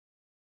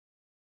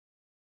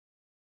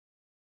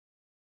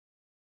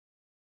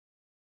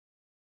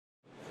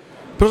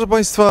Proszę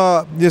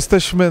Państwa,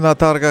 jesteśmy na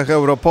targach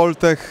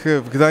Europoltech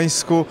w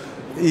Gdańsku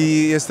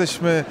i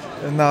jesteśmy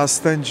na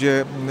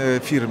stędzie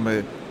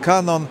firmy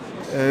Canon.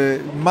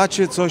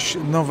 Macie coś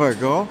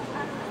nowego,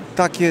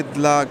 takie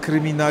dla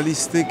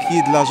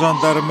kryminalistyki, dla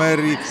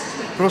żandarmerii.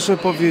 Proszę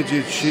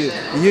powiedzieć,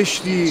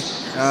 jeśli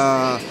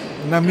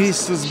na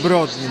miejscu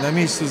zbrodni, na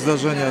miejscu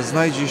zdarzenia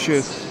znajdzie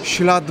się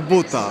ślad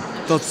buta,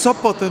 to co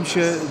potem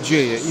się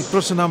dzieje? I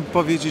proszę nam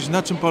powiedzieć,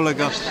 na czym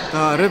polega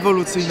ta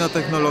rewolucyjna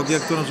technologia,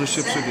 którą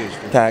żeście przywieźli.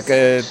 Tak,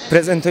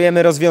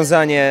 prezentujemy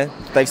rozwiązanie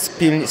tutaj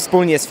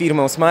wspólnie z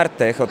firmą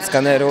SmartTech od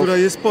skanerów. Która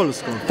jest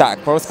polską. Tak,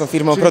 polską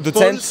firmą, czyli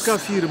polska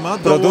firma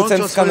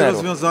dołącza swoje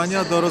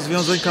rozwiązania do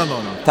rozwiązań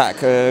Canona. Tak,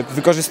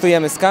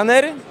 wykorzystujemy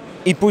skaner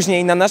i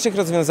później na naszych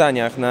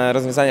rozwiązaniach, na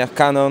rozwiązaniach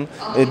Canon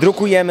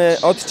drukujemy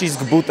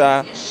odcisk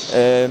buta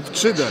w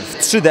 3D.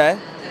 W 3D,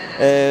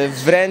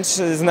 wręcz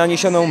z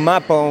naniesioną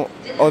mapą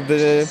od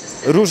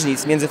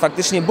różnic między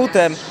faktycznie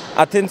butem,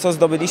 a tym, co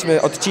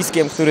zdobyliśmy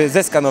odciskiem, który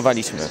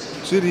zeskanowaliśmy.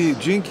 Czyli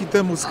dzięki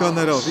temu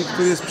skanerowi,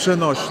 który jest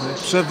przenośny,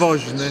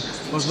 przewoźny,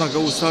 można go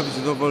ustawić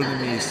w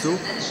dowolnym miejscu,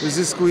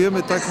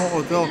 zyskujemy taką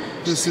oto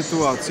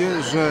sytuację,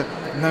 że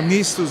na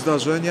miejscu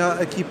zdarzenia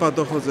ekipa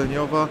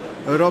dochodzeniowa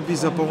robi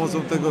za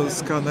pomocą tego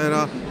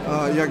skanera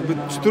jakby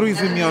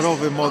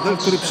trójwymiarowy model,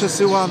 który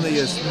przesyłany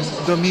jest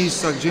do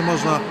miejsca, gdzie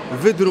można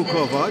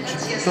wydrukować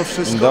to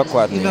wszystko.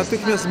 Dokładnie. I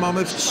natychmiast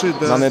mamy w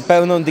 3D. Mamy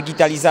pełną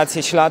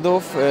digitalizację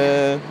śladów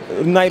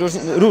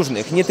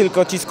różnych, nie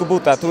tylko odcisku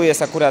buta. Tu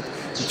jest akurat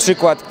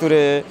przykład,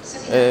 który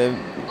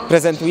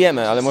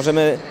prezentujemy, ale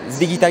możemy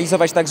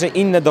zdigitalizować także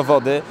inne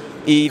dowody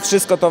i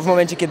wszystko to w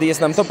momencie, kiedy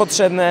jest nam to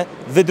potrzebne,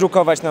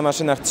 wydrukować na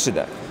maszynach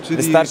 3D.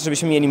 Wystarczy,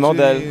 żebyśmy mieli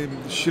model. Czyli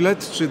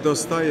śledczy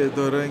dostaje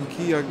do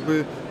ręki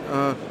jakby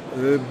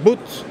but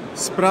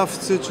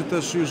sprawcy, czy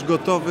też już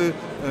gotowy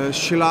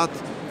ślad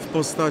w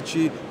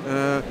postaci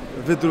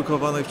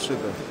wydrukowanej w 3D.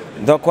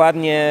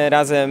 Dokładnie,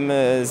 razem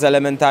z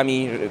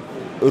elementami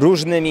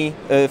różnymi,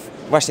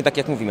 właśnie tak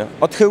jak mówimy,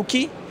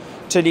 odchyłki,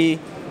 czyli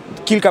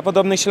kilka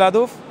podobnych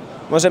śladów.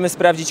 Możemy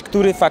sprawdzić,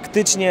 który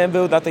faktycznie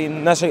był dla tej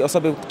naszej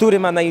osoby, który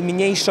ma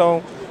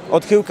najmniejszą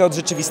odchyłkę od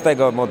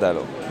rzeczywistego modelu.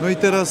 No i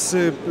teraz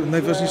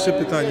najważniejsze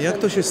pytanie, jak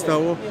to się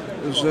stało,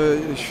 że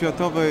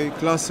światowej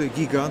klasy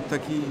gigant,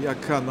 taki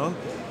jak Canon,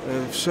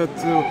 wszedł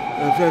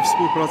we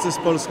współpracę z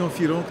polską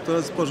firmą,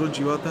 która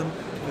sporządziła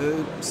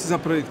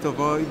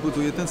zaprojektowała i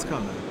buduje ten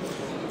skaner?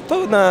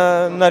 To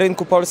na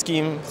rynku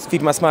polskim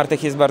firma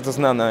SmartTech jest bardzo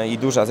znana i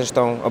duża.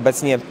 Zresztą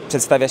obecnie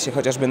przedstawia się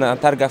chociażby na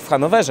targach w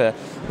Hanowerze,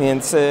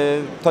 więc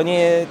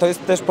to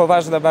jest też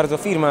poważna bardzo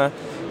firma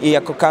i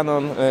jako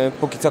Canon,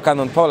 póki co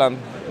Canon Poland,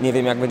 nie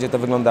wiem jak będzie to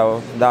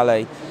wyglądało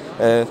dalej,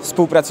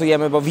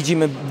 współpracujemy, bo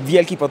widzimy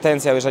wielki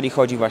potencjał, jeżeli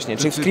chodzi właśnie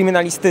czy w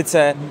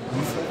kryminalistyce,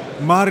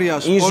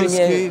 mariaż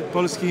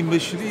polskiej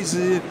myśli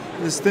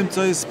z tym,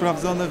 co jest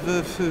sprawdzone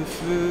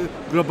w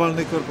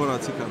globalnej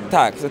korporacji Canon.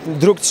 Tak,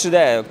 druk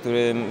 3D,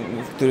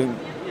 który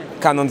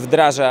Canon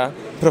wdraża,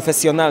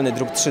 profesjonalny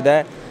druk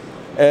 3D,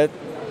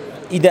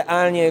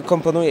 idealnie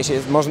komponuje się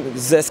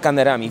ze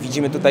skanerami.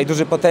 Widzimy tutaj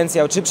duży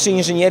potencjał, czy przy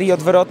inżynierii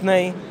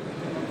odwrotnej,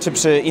 czy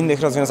przy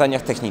innych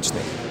rozwiązaniach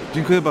technicznych.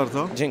 Dziękuję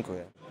bardzo.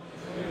 Dziękuję.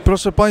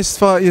 Proszę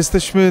Państwa,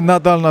 jesteśmy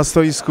nadal na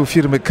stoisku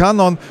firmy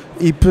Canon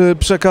i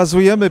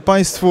przekazujemy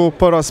Państwu,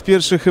 po raz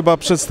pierwszy chyba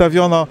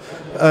przedstawiono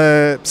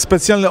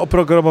specjalne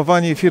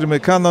oprogramowanie firmy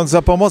Canon,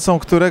 za pomocą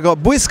którego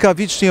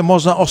błyskawicznie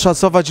można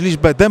oszacować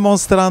liczbę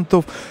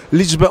demonstrantów,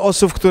 liczbę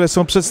osób, które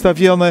są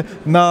przedstawione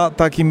na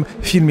takim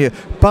filmie.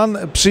 Pan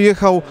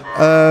przyjechał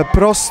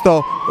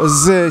prosto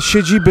z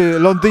siedziby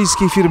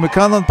londyńskiej firmy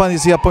Canon, pan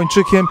jest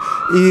Japończykiem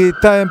i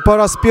po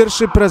raz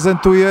pierwszy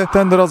prezentuje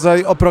ten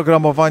rodzaj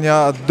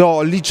oprogramowania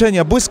do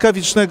liczenia,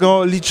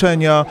 błyskawicznego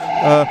liczenia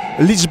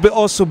liczby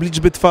osób,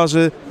 liczby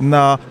twarzy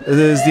na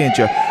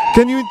zdjęciach.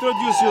 Can you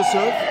introduce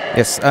yourself?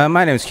 Yes,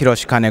 my name is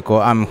Hiroshi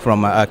Kaneko. I'm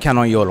from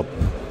Canon Europe.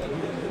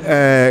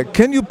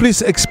 Can you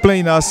please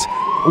explain us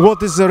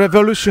what is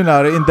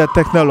revolutionary in that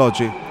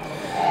technology?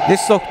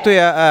 This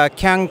software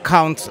can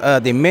count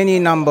the many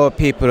number of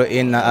people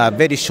in a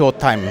very short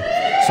time.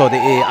 So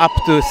up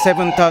to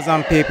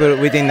 7,000 people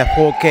within a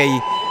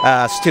 4K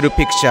still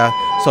picture.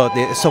 So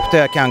the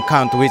software can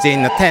count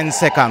within 10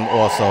 seconds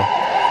also.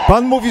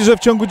 Pan mówi, że w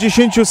ciągu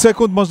 10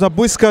 sekund można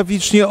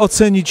błyskawicznie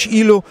ocenić,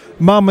 ilu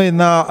mamy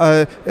na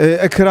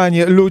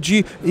ekranie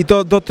ludzi i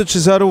to dotyczy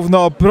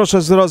zarówno,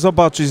 proszę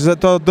zobaczyć,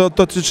 to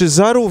dotyczy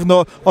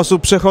zarówno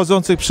osób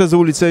przechodzących przez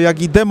ulicę,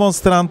 jak i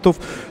demonstrantów,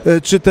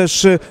 czy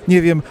też,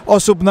 nie wiem,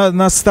 osób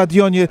na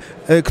stadionie,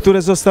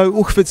 które zostały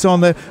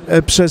uchwycone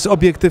przez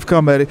obiektyw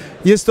kamery.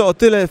 Jest to o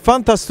tyle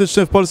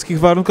fantastyczne w polskich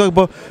warunkach,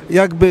 bo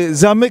jakby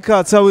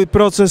zamyka cały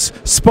proces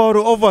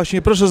sporu. O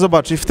właśnie, proszę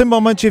zobaczyć, w tym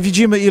momencie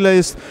widzimy, ile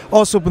jest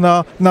osób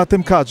na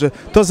tym kadrze.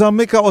 To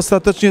zamyka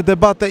ostatecznie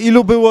debatę,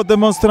 ilu było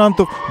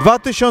demonstrantów,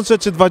 2000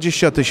 czy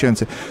 20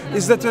 tysięcy.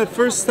 Is that the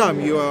first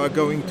time you are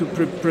going to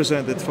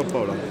present it for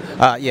Poland?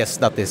 Yes,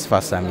 that is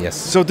first time, yes.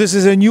 So this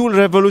is a new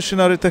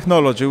revolutionary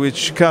technology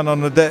which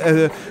Canon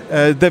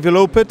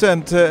developed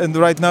and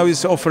right now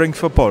is offering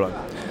for Poland.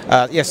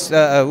 Yes,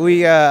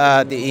 we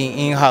are the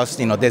in-house,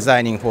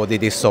 designing for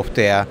this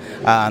software,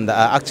 and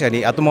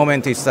actually at the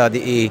moment it's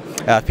the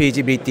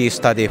feasibility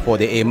study for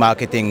the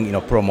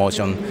marketing,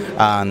 promotion,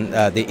 and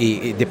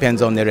it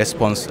depends on the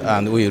response,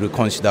 and we will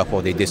consider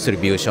for the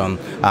distribution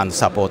and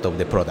support of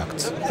the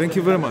products. Thank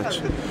you very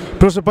much.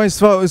 Proszę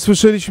Państwa,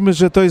 słyszeliśmy,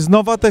 że to jest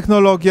nowa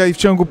technologia i w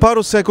ciągu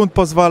paru sekund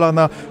pozwala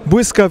na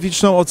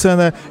błyskawiczną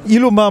ocenę,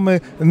 ilu mamy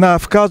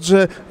w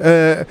kadrze,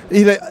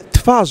 ile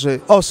twarzy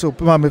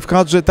osób mamy w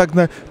kadrze,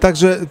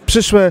 także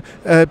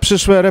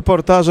przyszłe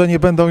reportaże nie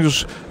będą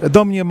już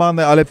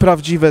domniemane, ale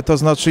prawdziwe, to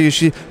znaczy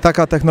jeśli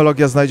taka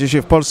technologia znajdzie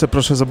się w Polsce,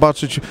 proszę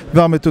zobaczyć,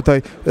 mamy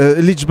tutaj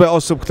liczbę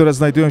osób, które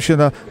znajdują się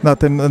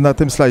na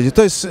tym slajdzie.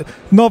 To jest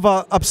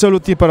nowa,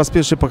 absolutnie po raz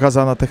pierwszy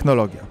pokazana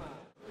technologia.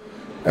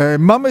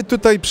 Mamy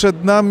tutaj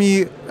przed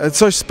nami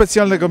coś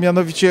specjalnego,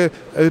 mianowicie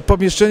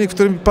pomieszczenie, w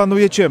którym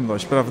panuje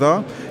ciemność,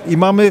 prawda? I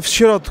mamy w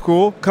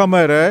środku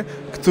kamerę,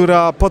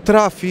 która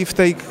potrafi w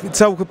tej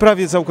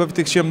prawie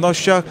całkowitych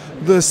ciemnościach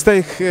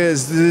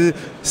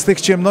z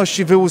tych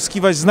ciemności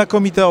wyłuskiwać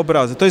znakomite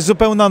obrazy. To jest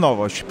zupełna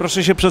nowość.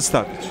 Proszę się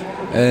przedstawić.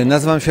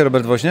 Nazywam się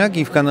Robert Woźniak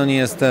i w Canonie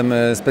jestem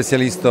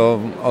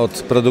specjalistą od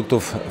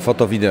produktów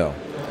foto-wideo.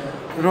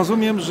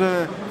 Rozumiem,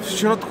 że w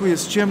środku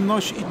jest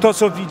ciemność i to,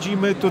 co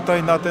widzimy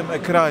tutaj na tym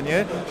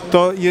ekranie,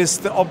 to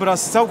jest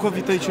obraz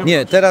całkowitej ciemności.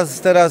 Nie,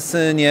 teraz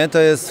nie.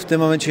 W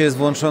tym momencie jest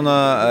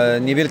włączona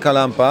niewielka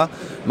lampa.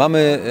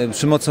 Mamy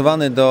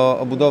przymocowany do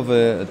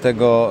obudowy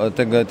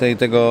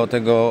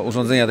tego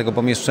urządzenia, tego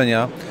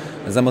pomieszczenia,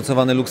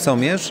 zamocowany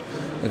luksomierz,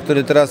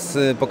 który teraz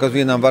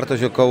pokazuje nam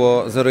wartość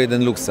około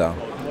 0,1 luksa.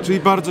 Czyli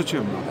bardzo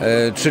ciemno.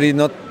 Czyli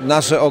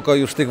nasze oko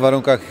już w tych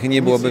warunkach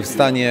nie byłoby w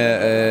stanie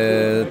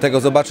tego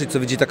zobaczyć, co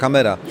widzi ta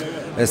kamera.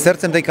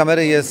 Sercem tej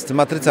kamery jest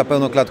matryca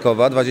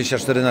pełnoklatkowa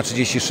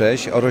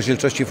 24×36 o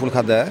rozdzielczości Full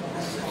HD,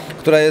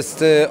 która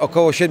jest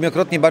około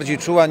 7-krotnie bardziej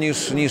czuła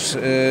niż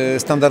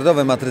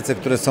standardowe matryce,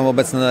 które są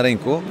obecne na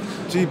rynku.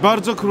 Czyli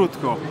bardzo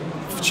krótko.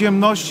 W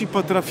ciemności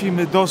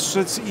potrafimy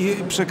dostrzec i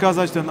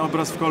przekazać ten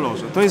obraz w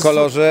kolorze. To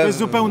jest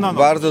zupełna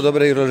nowość. Bardzo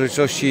dobrej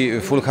rozdzielczości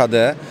Full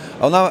HD.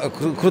 Ona,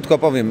 krótko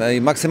powiem,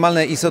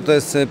 maksymalne ISO to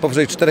jest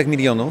powyżej 4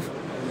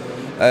 milionów.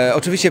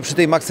 Oczywiście przy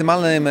tej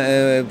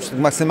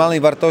maksymalnej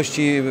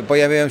wartości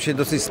pojawiają się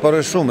dosyć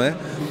spore szumy,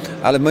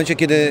 ale w momencie,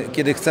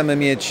 kiedy chcemy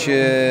mieć...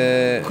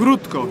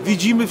 Krótko,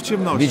 widzimy w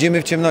ciemności.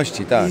 Widzimy w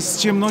ciemności, tak. I z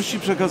ciemności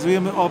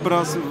przekazujemy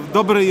obraz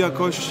dobrej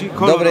jakości,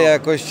 kolorowy. Dobrej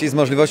jakości, z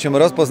możliwością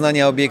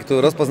rozpoznania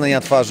obiektu,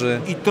 rozpoznania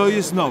twarzy. I to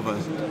jest nowe.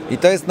 I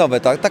to jest nowe,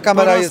 tak. Ta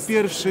kamera po raz jest...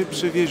 pierwszy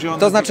przywieziona.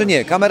 To znaczy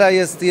nie, kamera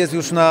jest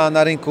już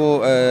na rynku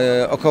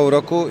około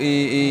roku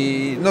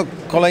i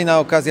kolejna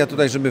okazja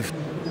tutaj, żeby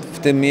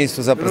w tym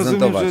miejscu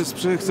zaprezentować. Rozumiem,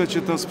 że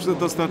chcecie to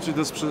dostarczyć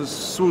do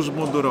służb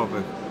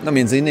mundurowych. No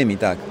między innymi,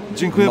 tak.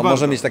 Dziękuję bardzo.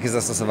 Może mieć takie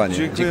zastosowanie.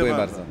 Dziękuję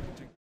bardzo.